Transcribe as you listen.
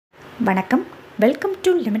வணக்கம் welcome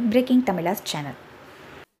to limit braking Tamilas channel.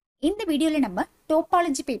 இந்த வீடியோவில் நம்ம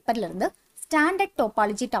டோபாலஜி பேப்பர்ல இருந்து ஸ்டாண்டர்ட்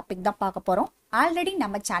டோபாலஜி டாபிக் தான் பார்க்க போறோம். ஆல்ரெடி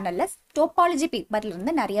நம்ம சேனல்ல டோபாலஜி பேப்பர்ல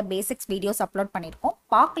இருந்து நிறைய பேசிக்ஸ் வீடியோஸ் அப்லோட் பண்ணியிருக்கோம்.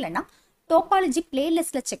 பார்க்கலன்னா டோபாலஜி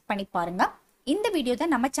பிளேலிஸ்ட்ல செக் பண்ணி பாருங்க. இந்த வீடியோ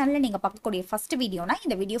தான் நம்ம சேனல்ல நீங்க பார்க்கக்கூடிய ஃபர்ஸ்ட் வீடியோனா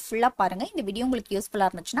இந்த வீடியோ ஃபுல்லா பாருங்க. இந்த வீடியோ உங்களுக்கு யூஸ்ஃபுல்லா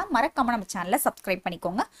இருந்துச்சுன்னா மறக்காம நம்ம சேனலை சப்ஸ்கிரைப்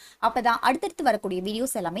பண்ணிக்கோங்க. அப்பதான் அடுத்தடுத்து வரக்கூடிய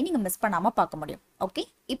வீடியோஸ் எல்லாமே நீங்க மிஸ் பண்ணாம பார்க்க முடியும். ஓகே,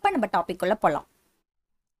 இப்போ நம்ம டாபிக் உள்ள போலாம்.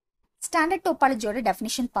 Standard topology ஓட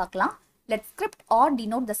definition பார்க்கலாம். Let script or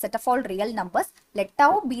denote the set of all real numbers. Let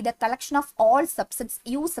tau be the collection of all subsets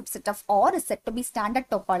U subset of R is said to be standard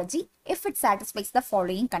topology if it satisfies the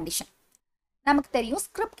following condition. நமக்கு தெரியும்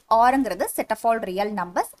script Rங்கிறது set of all real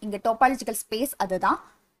numbers. இங்க topological space அதுதான்.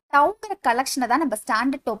 tauங்கிற collection தான் நம்ம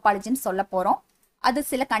standard topologyன்னு சொல்ல போறோம். அது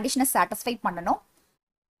சில condition satisfy பண்ணணும்.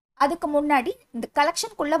 அதுக்கு முன்னாடி இந்த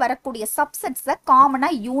collectionக்குள்ள வரக்கூடிய subsets காமனா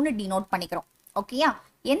Uன்னு denote பண்ணிக்கிறோம். ஓகேயா?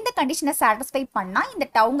 எந்த கண்டிஷனை சாட்டிஸ்ஃபை பண்ணா இந்த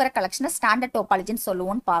டவுங்கிற கலெக்ஷனை ஸ்டாண்டர்ட் டோபாலஜின்னு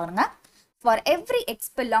சொல்லுவோம்னு பாருங்க. For every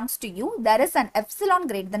x belongs to U, there is an epsilon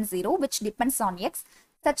greater than 0 which depends on x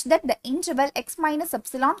such that the interval x minus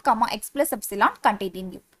epsilon, x plus epsilon contained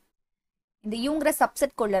in U. இந்த Uங்கிற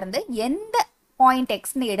subset குள்ள இருந்து எந்த point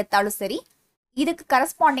xன்னு எடுத்தாலும் சரி, இதுக்கு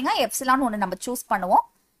கரஸ்பாண்டிங்கா epsilon ஒன்று நம்ம choose பண்ணுவோம்.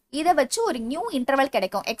 இதை வச்சு ஒரு நியூ இன்டர்வல்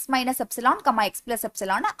கிடைக்கும். x minus epsilon, x plus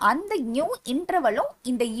epsilon. அந்த நியூ இன்டர்வலும்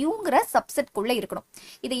இந்த யூங்கிற சப்செட்குள்ள இருக்கணும்.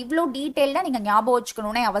 இதை இவ்வளோ டீட்டெயிலாக நீங்கள் ஞாபகம்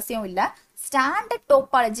வச்சுக்கணும்னே அவசியம் இல்லை. ஸ்டாண்டர்ட்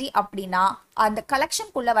டோபாலஜி அப்படின்னா அந்த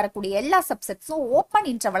கலெக்ஷனுக்குள்ள வரக்கூடிய எல்லா சப்செட்ஸும் ஓப்பன்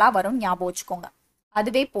இன்டர்வலாக வரும். ஞாபகம் வச்சுக்கோங்க,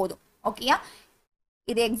 அதுவே போதும். ஓகேயா?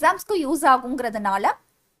 இது எக்ஸாம்ஸ்க்கு யூஸ் ஆகுங்கிறதுனால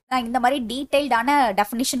நான் இந்த மாதிரி டீட்டெயில்டான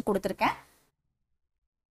டெஃபினிஷன் கொடுத்துருக்கேன்.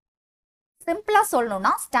 சிம்பிளா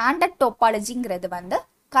சொல்லணும்னா ஸ்டாண்டர்ட் டோபாலஜிங்கிறது வந்து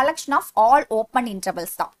collection of all open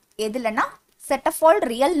intervals தான். எதுலன்னா set of all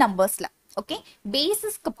real numbersல. Okay,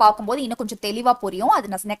 பேசிஸ்க்கு பார்க்கும்போது இன்னும் கொஞ்சம் தெளிவா புரியும்.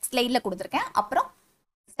 அது நான் நெக்ஸ்ட் ஸ்லைட்ல கொடுத்துருக்கேன். அப்புறம்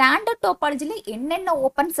ஸ்டாண்டர்ட் டோபாலஜில என்னென்ன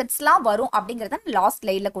ஓப்பன் செட்ஸ்லாம் வரும் அப்படிங்கறத லாஸ்ட்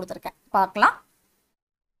ஸ்லைட்ல கொடுத்துருக்கேன், பார்க்கலாம்.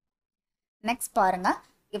 நெக்ஸ்ட் பாருங்க.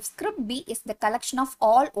 if script B is the collection of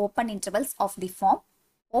all open intervals of the form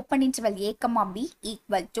open interval a, b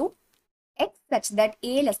equal to x such that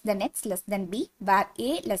a less than x less than b where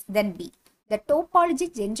a less than b, the topology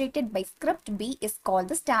generated by script B is called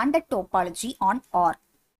the standard topology on R.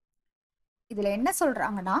 இதுல என்ன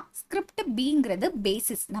சொல்றாங்கன்னா script Bங்கிறது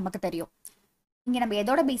basis நமக்கு தெரியும். இங்க நம்ம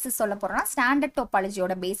எதோட basis சொல்ல போறோம்னா ஸ்டாண்டர்ட்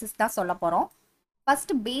டோபாலஜியோட பேசிஸ் தான் சொல்ல போறோம்.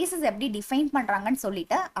 ஃபர்ஸ்ட் பேசிஸ் எப்படி டிஃபைன் பண்றாங்கன்னு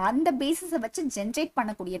சொல்லிட்டு அந்த பேசிஸை வச்சு ஜென்ரேட்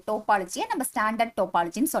பண்ணக்கூடிய டோபாலஜியை நம்ம ஸ்டாண்டர்ட்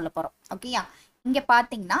டோபாலஜின்னு சொல்ல போறோம். ஓகேயா? இங்க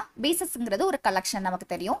பாத்தீங்கன்னா பேசிஸ்ங்கிறது ஒரு கலெக்ஷன்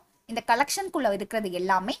நமக்கு தெரியும். இந்த கலெக்ஷனுக்குள்ள இருக்கிறது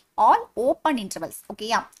எல்லாமே ஆல் ஓப்பன் இன்டர்வல்ஸ்.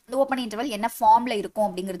 ஓகேயா? இந்த ஓப்பன் இன்டர்வல் என்ன ஃபார்ம்ல இருக்கும்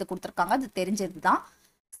அப்படிங்கிறது கொடுத்துருக்காங்க, அது தெரிஞ்சதுதான்.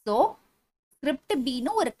 ஸோ ஸ்கிரிப்ட்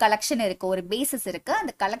பின்னு ஒரு கலெக்ஷன் இருக்கு, ஒரு பேசிஸ் இருக்கு.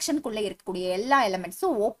 அந்த கலெக்ஷனுக்குள்ள இருக்கக்கூடிய எல்லா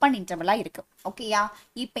எலிமெண்ட்ஸும் ஓப்பன் இன்டர்வலா இருக்கு. ஓகேயா?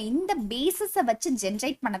 இப்போ இந்த பேசிஸை வச்சு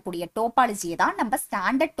ஜென்ரேட் பண்ணக்கூடிய டோபாலஜியை தான் நம்ம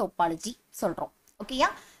ஸ்டாண்டர்ட் டோபாலஜி சொல்றோம். ஓகேயா?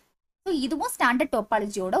 ஸோ இதுவும் ஸ்டாண்டர்ட்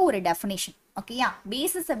டோபாலஜியோட ஒரு டெஃபினேஷன். ஓகேயா?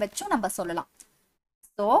 பேசிஸை வச்சும் நம்ம சொல்லலாம்.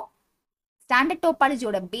 ஸோ ஸ்டாண்டர்ட்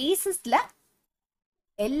டோபாலஜியோட பேசிஸ்ல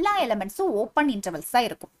எல்லா எலிமெண்ட்ஸும் ஓப்பன் இன்டர்வல்ஸா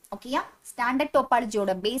இருக்கும். ஓகேயா? Standard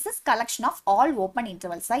டோபாலஜியோட basis collection of all open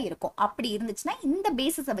இன்டர்வல்ஸா இருக்கும். அப்படி இருந்துச்சுன்னா இந்த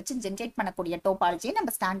பேசிஸை வச்சு ஜென்ரேட் பண்ணக்கூடிய டோபாலஜியை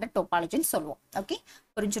நம்ம ஸ்டாண்டர்ட் டோபாலஜின்னு சொல்லுவோம். ஓகே,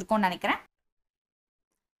 புரிஞ்சிருக்கும்னு நினைக்கிறேன்.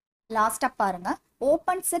 லாஸ்டா பாருங்க.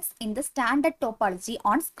 Open sets in the standard topology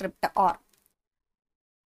on script R.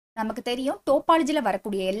 நமக்கு தெரியும் டோபாலஜில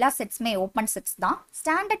வரக்கூடிய எல்லா செட்ஸுமே ஓப்பன் செட்ஸ் தான்.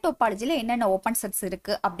 ஸ்டாண்டர்ட் டோபாலஜில என்னென்ன ஓப்பன் செட்ஸ்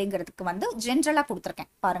இருக்கு அப்படிங்கிறதுக்கு வந்து ஜென்ரலா கொடுத்துருக்கேன்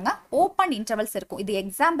பாருங்க. ஓப்பன் இன்டர்வல்ஸ் இருக்கும். இது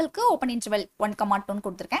எக்ஸாம்பிளுக்கு ஓப்பன் இன்டர்வல் 1,2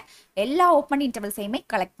 கொடுத்துருக்கேன். எல்லா ஓப்பன் இன்டர்வல்ஸையுமே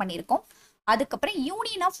கலெக்ட் பண்ணியிருக்கோம். அதுக்கப்புறம்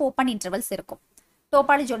யூனியன் ஆஃப் ஓப்பன் இன்டர்வல்ஸ் இருக்கும்.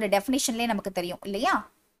 டோபாலஜியோட டெஃபினேஷன்லேயே நமக்கு தெரியும் இல்லையா?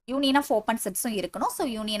 யூனியன் ஆஃப் ஓப்பன் செட்ஸும் இருக்கணும். So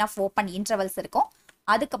union of open intervals இருக்கும்.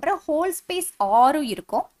 அதுக்கப்புறம் ஹோல் ஸ்பேஸ் ஆரும்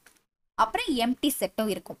இருக்கும். அப்புறம் எம்டி செட்டும்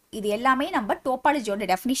இருக்கும். இது எல்லாமே நம்ம டோபாலஜியோட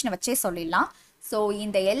டெஃபினிஷனை வச்சே சொல்லிடலாம். ஸோ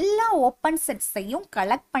இந்த எல்லா ஓப்பன் செட்ஸையும்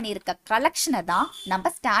கலெக்ட் பண்ணியிருக்க கலெக்ஷனை தான்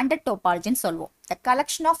நம்ம ஸ்டாண்டர்ட் டோபாலஜின்னு சொல்லுவோம். த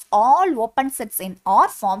collection of all open sets in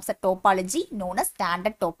R forms a topology known as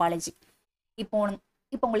standard topology.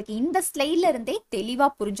 இப்போ உங்களுக்கு இந்த ஸ்லைட்ல இருந்தே தெளிவா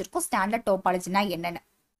புரிஞ்சிருக்கும் ஸ்டாண்டர்ட் டோபாலஜினா என்னன்னு.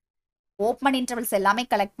 ஓப்பன் இன்டர்வல்ஸ் எல்லாமே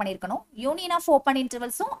கலெக்ட் பண்ணியிருக்கணும். யூனியன் ஆஃப் ஓப்பன்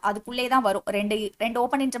இன்டர்வல்ஸும் அதுக்குள்ளே தான் வரும். ரெண்டு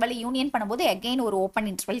ஓப்பன் இன்டர்வல் யூனியன் பண்ணும்போது அகெயின் ஒரு ஓப்பன்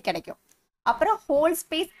இன்டர்வல் கிடைக்கும். அப்புறம் ஹோல்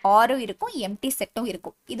ஸ்பேஸ் ஆரும் இருக்கும், எம்டி செட்டும்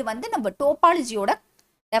இருக்கும். இது வந்து நம்ம டோபாலஜியோட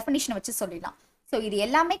டெஃபினிஷனை வச்சு சொல்லிடலாம். ஸோ இது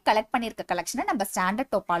எல்லாமே கலெக்ட் பண்ணியிருக்க கலெக்ஷனை நம்ம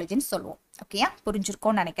ஸ்டாண்டர்ட் டோபாலஜின்னு சொல்லுவோம். ஓகேயா?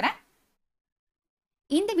 புரிஞ்சிருக்கோம்னு நினைக்கிறேன்.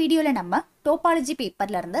 இந்த வீடியோவில் நம்ம டோபாலஜி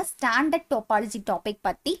பேப்பர்ல இருந்து ஸ்டாண்டர்ட் டோபாலஜி டாபிக்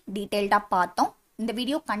பற்றி டீட்டெயில்டாக பார்த்தோம். இந்த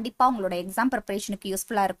வீடியோ கண்டிப்பாக உங்களோட எக்ஸாம் ப்ரிப்பரேஷனுக்கு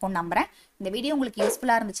யூஸ்ஃபுல்லாக இருக்கும்னு நம்புறேன். இந்த வீடியோ உங்களுக்கு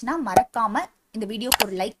யூஸ்ஃபுல்லாக இருந்துச்சுன்னா மறக்காம இந்த வீடியோக்கு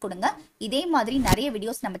ஒரு லைக் கொடுங்க. இதே மாதிரி நிறைய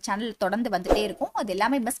வீடியோஸ் நம்ம சேனல்ல தொடர்ந்து வந்துட்டே இருக்கும். அது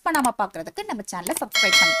எல்லாமே மிஸ் பண்ணாம பார்க்கிறதுக்கு நம்ம சேனலை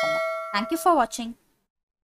சப்ஸ்கிரைப் பண்ணிக்கோங்க. Thank you for watching.